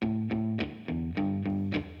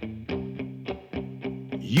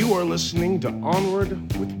You are listening to Onward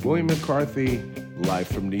with William McCarthy, live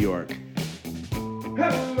from New York.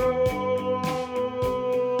 Hello!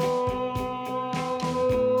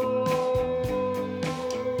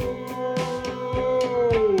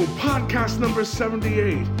 Podcast number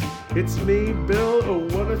 78. It's me, Bill. Oh,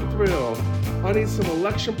 what a thrill. I need some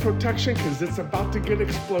election protection because it's about to get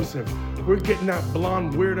explosive. We're getting that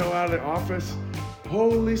blonde weirdo out of the office.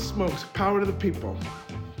 Holy smokes, power to the people.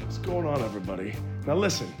 What's going on, everybody? Now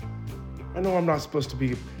listen, I know I'm not supposed to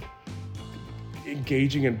be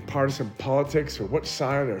engaging in partisan politics or what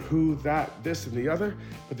side or who, that, this, and the other,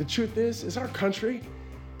 but the truth is our country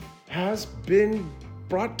has been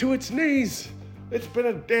brought to its knees. It's been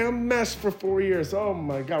a damn mess for 4 years. Oh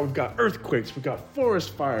my God, we've got earthquakes, we've got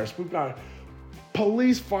forest fires, we've got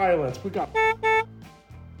police violence, we've got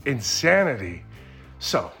insanity.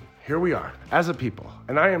 So here we are as a people,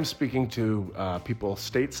 and I am speaking to people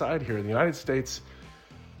stateside here in the United States.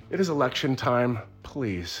 It is election time.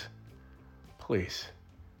 Please,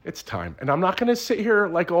 it's time. And I'm not going to sit here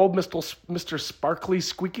like old Mr. Sparkly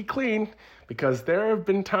Squeaky Clean, because there have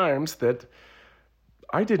been times that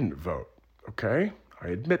I didn't vote, okay? I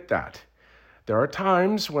admit that. There are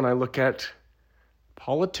times when I look at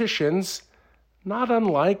politicians not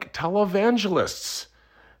unlike televangelists.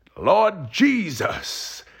 Lord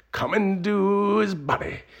Jesus, come into his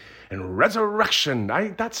body. And resurrection,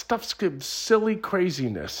 that stuff's silly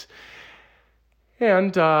craziness.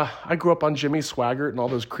 And I grew up on Jimmy Swaggart and all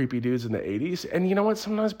those creepy dudes in the 80s. And you know what?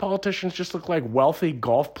 Sometimes politicians just look like wealthy,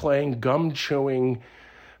 golf-playing, gum-chewing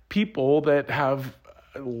people that have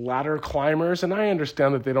ladder climbers. And I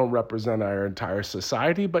understand that they don't represent our entire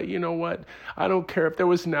society. But you know what? I don't care if there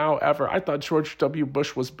was now ever. I thought George W.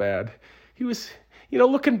 Bush was bad. He was,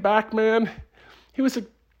 looking back, man, he was a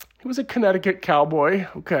Connecticut cowboy,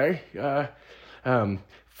 okay?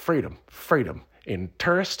 Freedom, and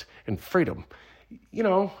tourist, and freedom.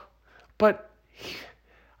 But,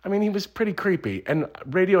 he was pretty creepy. And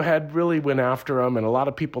Radiohead really went after him, and a lot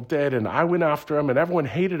of people did, and I went after him, and everyone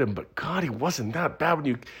hated him. But, God, he wasn't that bad when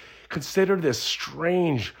you consider this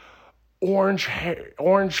strange,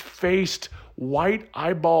 orange-faced,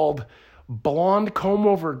 white-eyeballed, blonde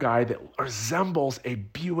comb-over guy that resembles a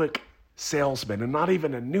Buick salesman, and not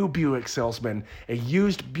even a new Buick salesman, a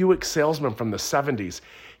used Buick salesman from the 70s.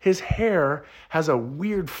 His hair has a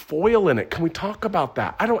weird foil in it. Can we talk about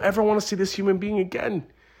that? I don't ever want to see this human being again.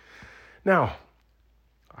 Now,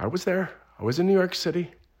 I was there. I was in New York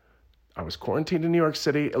City. I was quarantined in New York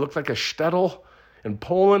City. It looked like a shtetl in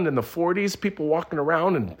Poland in the 40s, people walking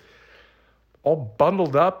around and all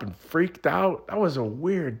bundled up and freaked out. That was a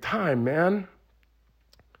weird time, man.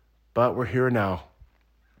 But we're here now.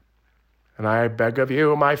 And I beg of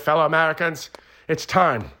you, my fellow Americans, it's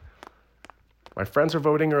time. My friends are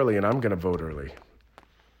voting early, and I'm going to vote early.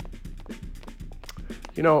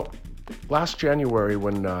 Last January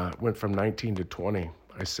when I went from 19 to 20,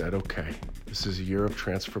 I said, okay, this is a year of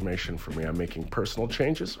transformation for me. I'm making personal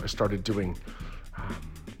changes. I started doing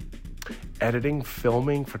editing,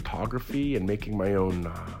 filming, photography, and making my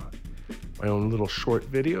own little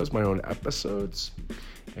short videos, my own episodes.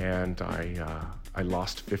 And I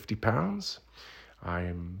lost 50 pounds.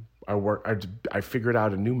 I figured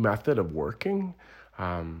out a new method of working,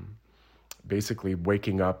 basically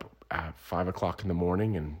waking up at 5 o'clock in the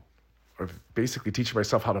morning and basically teaching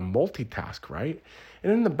myself how to multitask, right?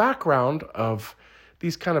 And in the background of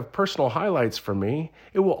these kind of personal highlights for me,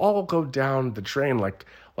 it will all go down the drain like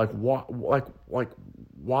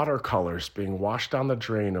watercolors being washed down the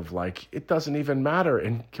drain of it doesn't even matter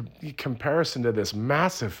in comparison to this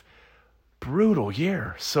massive, brutal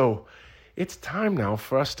year. So it's time now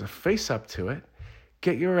for us to face up to it,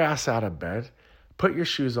 get your ass out of bed, put your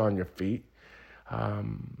shoes on your feet,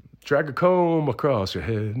 drag a comb across your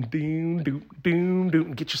head, doom, doom, doom,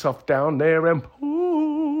 doom, get yourself down there and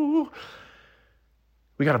ooh,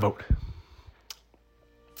 we got to vote.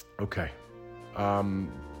 Okay.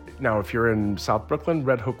 Now, if you're in South Brooklyn,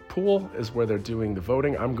 Red Hook Pool is where they're doing the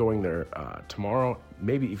voting. I'm going there tomorrow,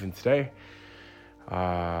 maybe even today.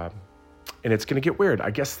 And it's going to get weird.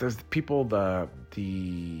 I guess there's people, the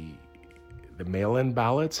mail-in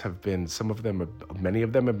ballots have been, many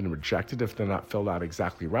of them have been rejected if they're not filled out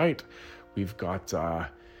exactly right. We've got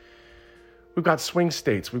swing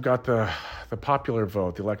states. We've got the popular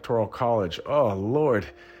vote, the Electoral College. Oh, Lord.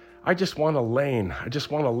 I just want a lane. I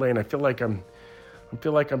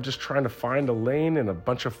feel like I'm just trying to find a lane in a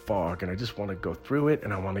bunch of fog, and I just want to go through it,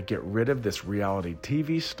 and I want to get rid of this reality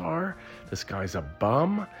TV star. This guy's a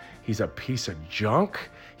bum. He's a piece of junk.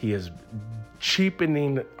 He is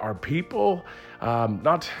cheapening our people.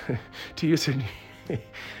 Not to use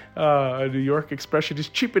a New York expression, is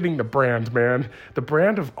cheapening the brand, man. The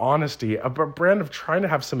brand of honesty, a brand of trying to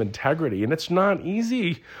have some integrity. And it's not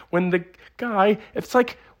easy when the guy, it's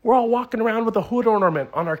like we're all walking around with a hood ornament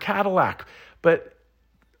on our Cadillac, but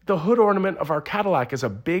the hood ornament of our Cadillac is a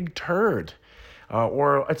big turd.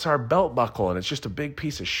 Or it's our belt buckle and it's just a big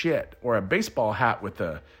piece of shit. Or a baseball hat with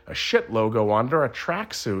a shit logo on it, or a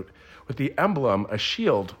tracksuit with the emblem, a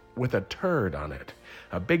shield with a turd on it.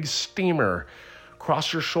 A big steamer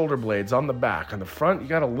across your shoulder blades on the back. On the front, you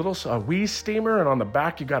got a wee steamer, and on the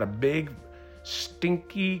back, you got a big,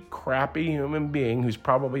 stinky, crappy human being who's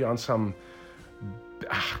probably on some,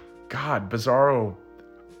 bizarro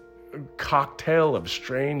cocktail of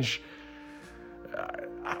strange.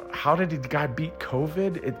 How did the guy beat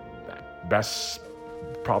COVID? Best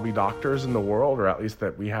probably doctors in the world, or at least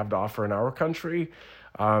that we have to offer in our country.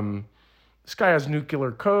 This guy has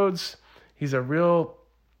nuclear codes. He's a real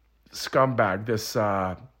scumbag.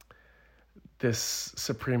 This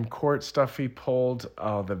Supreme Court stuff he pulled,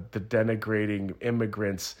 the denigrating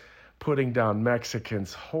immigrants, putting down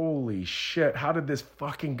Mexicans. Holy shit. How did this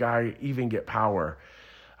fucking guy even get power?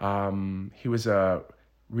 He was a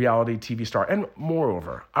reality TV star. And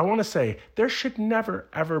moreover, I want to say there should never,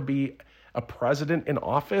 ever be a president in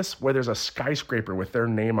office where there's a skyscraper with their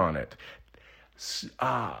name on it.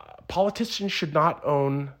 Politicians should not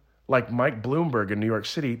own, like Mike Bloomberg in New York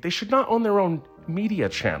City, they should not own their own media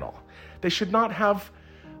channel. They should not have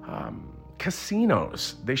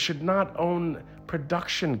casinos. They should not own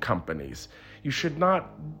production companies. You should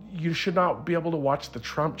not be able to watch the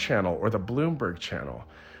Trump channel or the Bloomberg channel.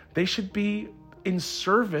 They should be in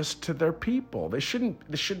service to their people. This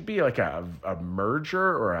shouldn't be like a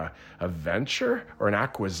merger or a venture or an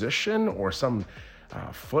acquisition or some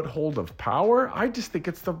foothold of power. I just think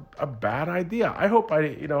it's a bad idea. I hope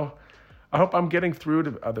I'm getting through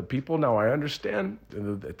to other people. Now I understand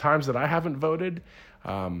the times that I haven't voted.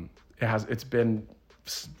 It's been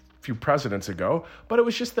a few presidents ago, but it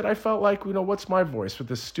was just that I felt like, what's my voice with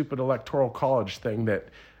this stupid electoral college thing that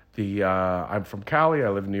I'm from Cali, I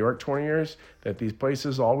lived in New York 20 years, that these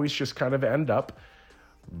places always just kind of end up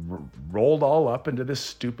rolled all up into this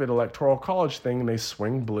stupid electoral college thing, and they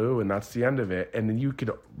swing blue, and that's the end of it. And then you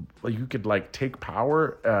could like take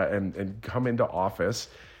power and come into office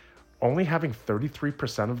only having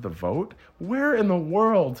 33% of the vote. Where in the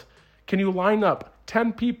world can you line up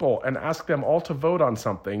 10 people and ask them all to vote on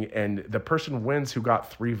something, and the person wins who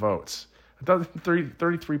got 3 votes?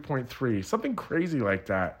 33.3, something crazy like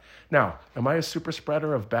that. Now, am I a super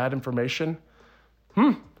spreader of bad information?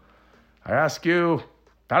 I ask you,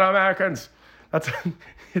 fellow Americans.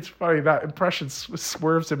 It's funny, that impression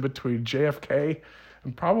swerves in between JFK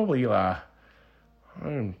and probably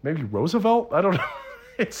maybe Roosevelt. I don't know.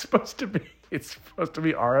 It's supposed to be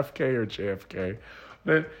RFK or JFK.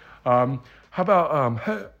 But how about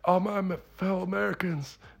hey, all my fellow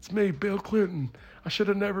Americans? It's me, Bill Clinton. I should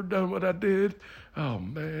have never done what I did. Oh,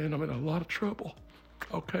 man, I'm in a lot of trouble.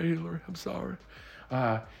 Okay, Hillary, I'm sorry.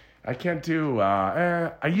 I can't do...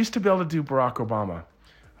 I used to be able to do Barack Obama.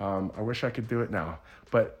 I wish I could do it now.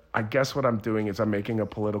 But I guess what I'm doing is I'm making a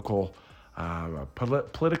politically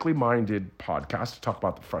minded podcast to talk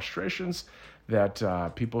about the frustrations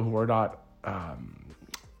that people who are not...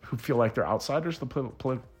 who feel like they're outsiders of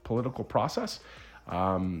the political process.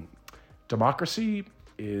 Democracy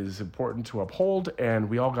is important to uphold, and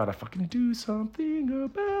we all gotta fucking do something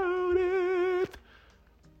about it.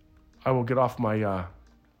 I will get off my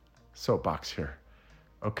soapbox here.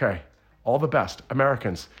 Okay, all the best,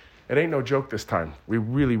 Americans. It ain't no joke this time. We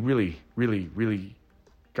really, really, really, really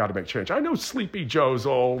gotta make change. I know Sleepy Joe's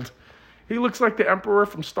old. He looks like the Emperor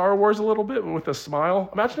from Star Wars a little bit, but with a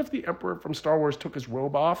smile. Imagine if the Emperor from Star Wars took his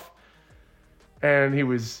robe off and he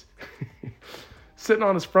was sitting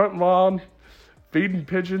on his front lawn, feeding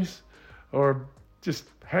pigeons, or just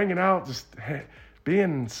hanging out, just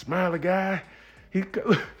being a smiley guy. He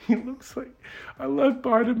looks like, I love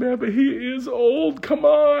Biden, man, but he is old. Come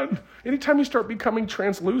on. Anytime you start becoming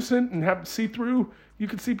translucent and have see-through, you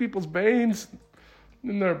can see people's veins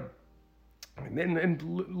and their and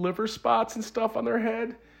liver spots and stuff on their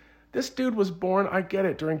head. This dude was born, I get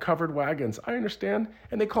it, during covered wagons. I understand.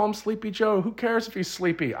 And they call him Sleepy Joe. Who cares if he's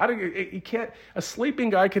sleepy? A sleeping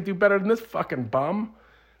guy could do better than this fucking bum.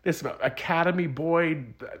 This academy boy,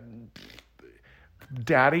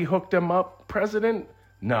 daddy hooked him up president?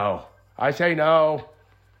 No. I say no.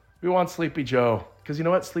 We want Sleepy Joe. Because you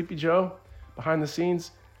know what? Sleepy Joe, behind the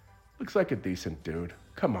scenes, looks like a decent dude.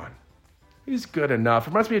 Come on. He's good enough.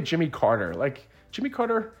 Reminds me of Jimmy Carter. Like, Jimmy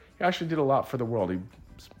Carter, he actually did a lot for the world. He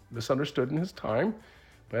was misunderstood in his time.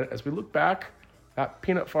 But as we look back, That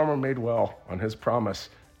peanut farmer made well on his promise.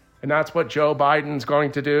 And that's what Joe Biden's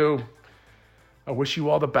going to do. I wish you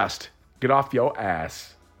all the best. Get off your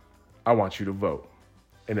ass. I want you to vote.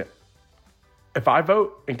 And if I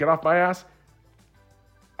vote and get off my ass,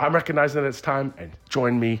 I'm recognizing that it's time, and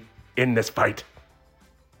join me in this fight.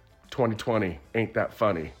 2020 ain't that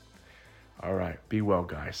funny. All right, be well,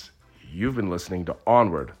 guys. You've been listening to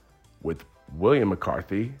Onward with William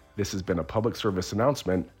McCarthy. This has been a public service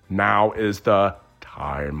announcement. Now is the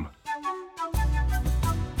time.